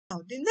Now,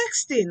 the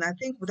next thing I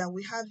think that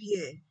we have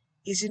here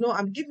is,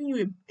 I'm giving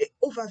you a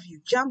overview,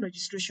 JAMB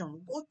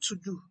registration, what to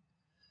do.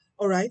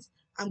 All right.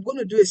 I'm going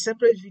to do a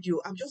separate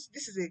video.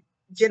 This is a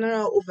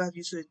general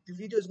overview, so the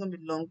video is going to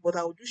be long, but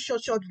I will do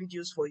short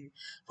videos for you.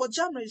 For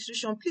JAMB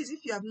registration, please,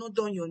 if you have not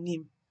done your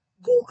name,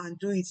 go and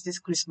do it this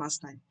Christmas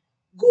time.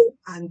 Go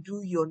and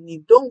do your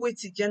name. Don't wait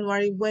till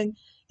January when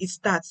it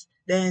starts.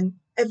 Then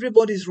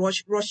everybody's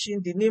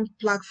rushing. The name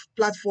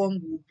platform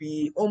will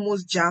be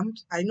almost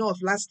jammed. I know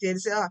of last year, they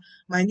say,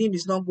 my name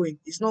is not going.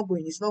 It's not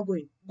going. It's not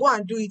going. Go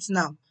and do it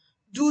now.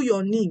 Do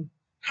your name.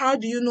 How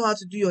do you know how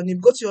to do your name?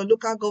 Go to your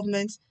local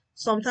government.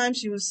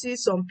 Sometimes you will see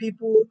some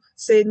people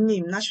say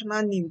name,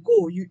 national name.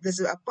 There's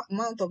an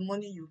amount of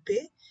money you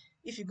pay.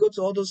 If you go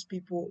to all those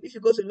people, if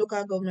you go to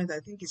local government, I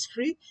think it's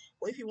free.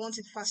 Or if you want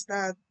it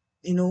faster,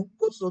 go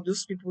to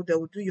those people that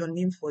will do your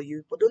name for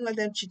you. But don't let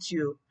them cheat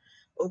you.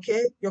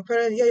 Okay? Your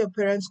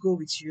parents go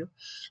with you.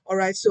 All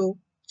right. So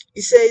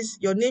it says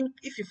your name.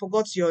 If you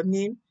forgot your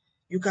name,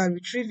 you can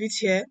retrieve it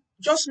here.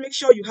 Just make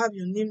sure you have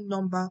your name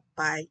number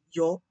by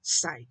your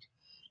side.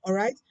 All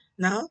right.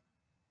 Now,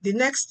 the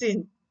next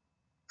thing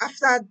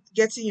after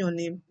getting your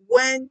name,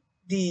 when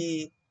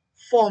the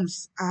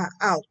forms are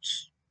out,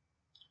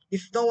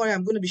 if don't worry,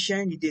 I'm going to be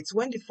sharing the dates.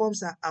 When the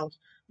forms are out,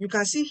 you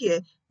can see here,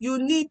 you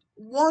need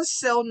one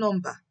cell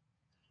number.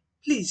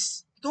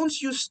 Please don't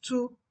use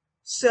two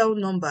cell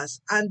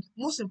numbers. And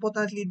most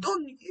importantly,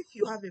 if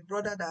you have a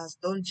brother that has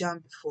done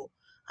JAMB before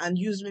and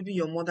use maybe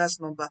your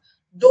mother's number,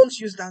 don't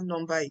use that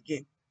number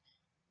again.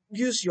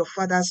 Use your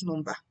father's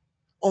number.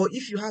 Or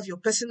if you have your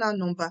personal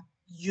number,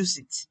 use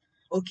it.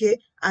 Okay?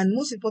 And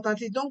most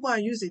importantly, don't go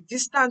and use a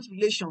distant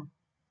relation,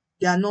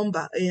 their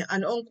number,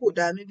 an uncle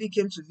that maybe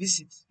came to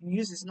visit. You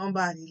use his number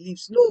and he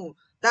leaves. No,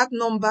 that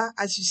number,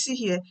 as you see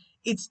here,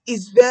 it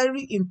is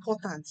very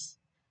important.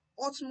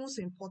 Utmost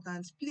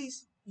important.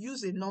 Please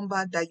use a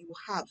number that you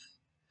have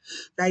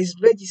that is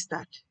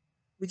registered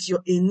with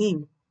a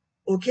name.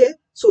 Okay?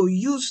 So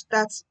use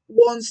that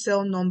one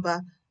cell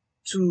number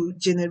to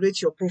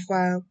generate your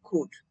profile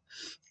code.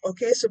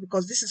 Okay, so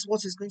because this is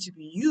what is going to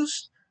be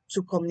used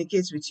to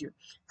communicate with you,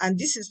 and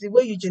this is the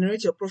way you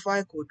generate your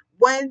profile code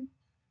when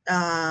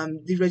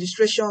the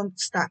registration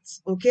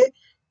starts. Okay,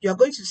 you are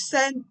going to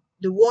send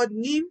the word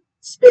name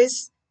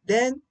space,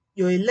 then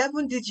your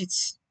 11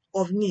 digits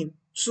of name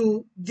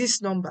to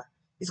this number.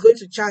 It's going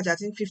to charge, I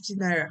think, 50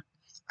 naira.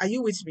 Are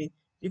you with me?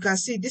 You can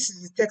see this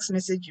is the text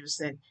message you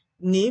send.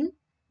 Name,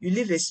 you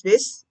leave a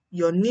space,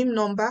 your name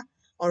number.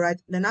 All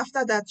right. Then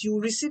after that, you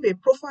will receive a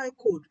profile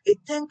code, a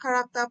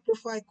 10-character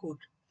profile code.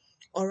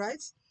 All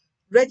right.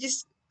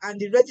 Register and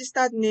the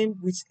registered name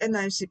with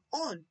NIC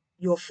on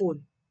your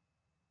phone.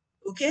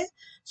 Okay.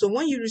 So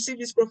when you receive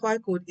this profile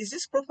code, is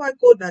this profile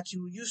code that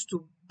you use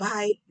to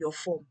buy your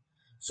form?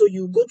 So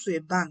you go to a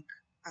bank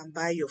and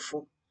buy your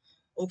form.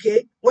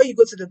 Okay. When you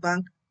go to the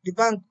bank,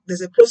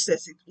 there's a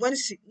process.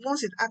 Once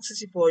it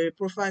asks you for a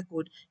profile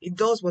code, it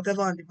does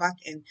whatever on the back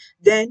end.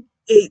 Then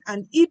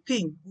an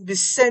e-pin will be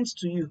sent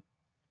to you.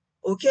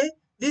 Okay,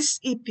 this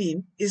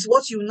EPIN is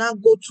what you now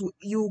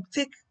you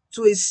take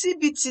to a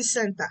CBT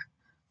center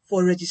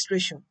for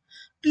registration.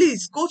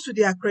 Please go to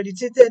the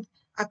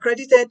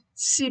accredited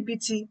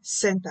CBT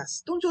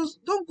centers. Don't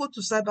go to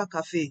cyber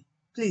cafe,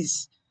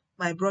 please,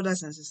 my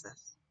brothers and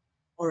sisters.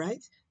 All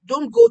right,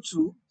 don't go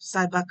to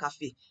cyber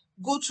cafe.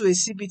 Go to a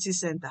CBT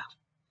center.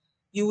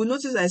 You will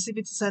notice that a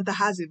CBT center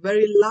has a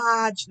very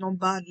large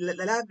number,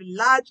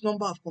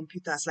 of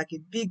computers, like a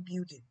big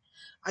building.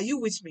 Are you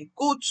with me?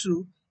 Go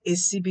to a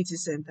CBT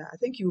center. I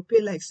think you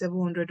pay like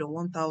 700 or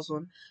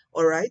 1,000.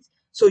 All right.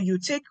 So you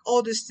take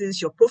all these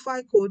things, your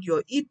profile code,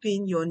 your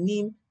EPIN, your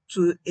name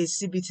to a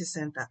CBT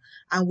center.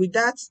 And with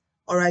that,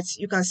 all right,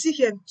 you can see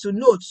here to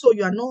note, so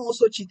you are not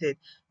also cheated.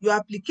 Your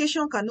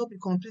application cannot be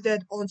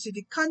completed until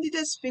the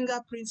candidate's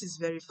fingerprint is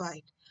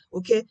verified.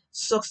 Okay.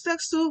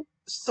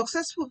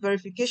 Successful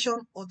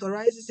verification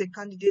authorizes a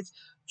candidate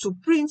to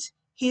print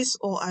his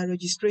or her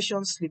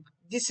registration slip.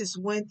 This is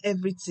when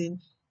everything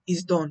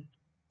is done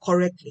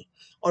correctly.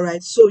 All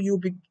right. So your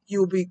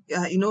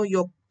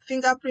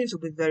fingerprints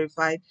will be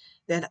verified.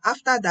 Then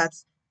after that,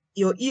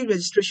 your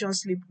e-registration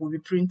slip will be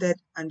printed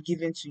and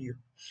given to you.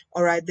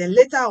 All right. Then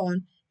later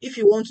on, if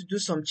you want to do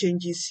some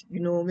changes,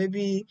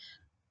 maybe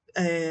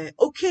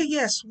okay,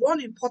 yes, one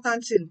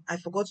important thing I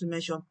forgot to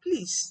mention,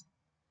 please.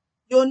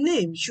 Your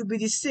name should be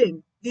the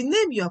same. The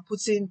name you are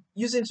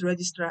using to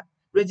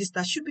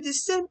register should be the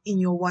same in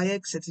your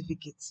WAEC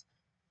certificate.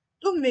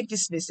 Don't make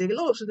this mistake. A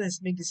lot of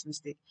students make this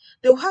mistake.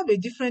 They'll have a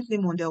different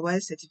name on their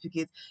WAEC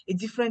certificate, a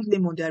different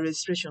name on their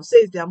registration. Say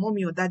it's their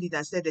mommy or daddy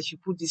that said they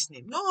should put this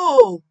name.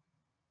 No!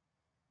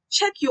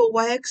 Check your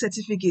WAEC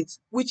certificate.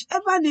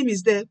 Whichever name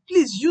is there,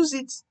 please use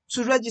it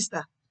to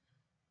register.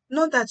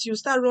 Not that you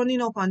start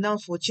running up and down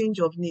for change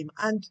of name.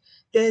 And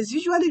there's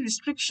usually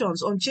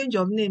restrictions on change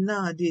of name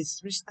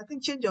nowadays. I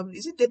think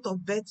is it date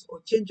of birth or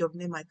change of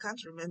name? I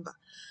can't remember.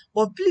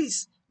 But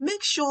please,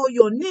 make sure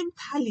your name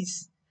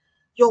tallies.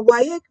 Your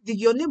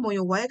name on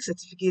your WAEC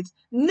certificate,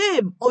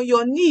 name on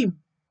your name.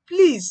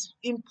 Please,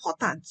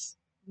 important.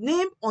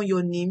 Name on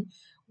your name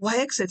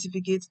WAEC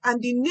certificate,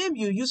 and the name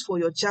you use for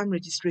your JAMB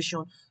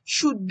registration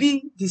should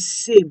be the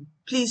same.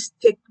 Please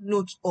take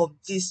note of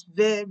this,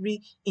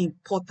 very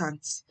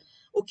important.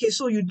 Okay,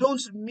 so you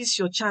don't miss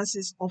your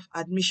chances of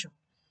admission.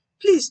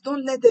 Please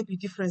don't let there be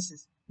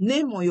differences.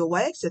 Name on your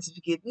WAEC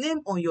certificate, name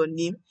on your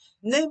name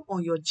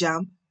on your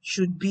JAMB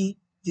should be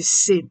the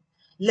same.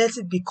 Let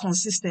it be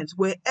consistent.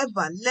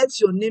 Wherever, let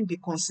your name be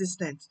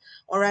consistent.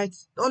 All right?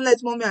 Don't let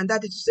mommy and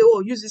daddy to say,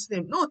 oh, use this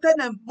name. No, tell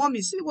them,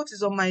 mommy, see what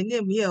is on my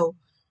name here.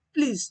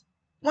 Please,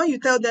 when you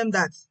tell them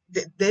that,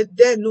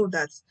 they know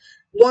that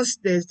once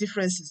there's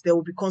differences, there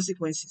will be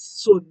consequences.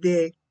 So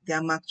they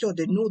are mature,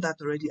 they know that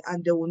already,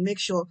 and they will make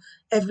sure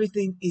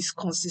everything is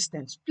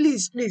consistent.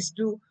 Please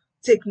do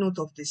take note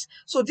of this.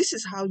 So this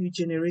is how you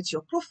generate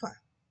your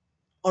profile.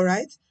 All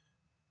right?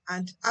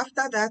 And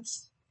after that,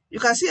 you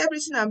can see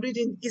everything I'm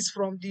reading is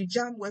from the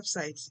JAMB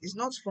website. It's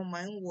not from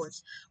my own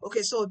words.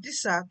 Okay, so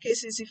these are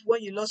cases if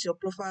when you lost your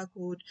profile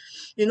code,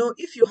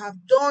 if you have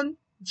done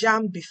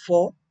JAMB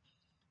before,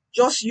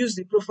 just use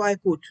the profile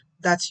code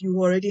that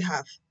you already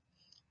have.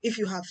 If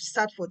you have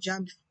started for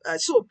JAMB,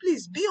 so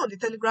please be on the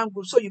Telegram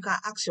group so you can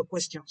ask your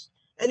questions.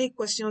 Any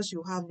questions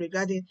you have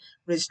regarding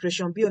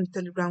registration, be on the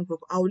Telegram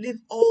group. I'll leave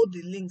all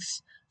the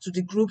links to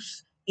the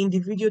groups in the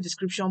video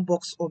description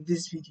box of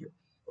this video.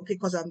 Okay,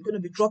 because I'm going to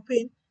be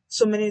dropping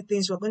so many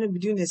things. We're going to be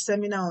doing a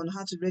seminar on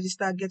how to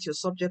register, get your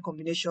subject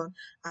combination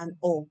and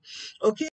all. Okay.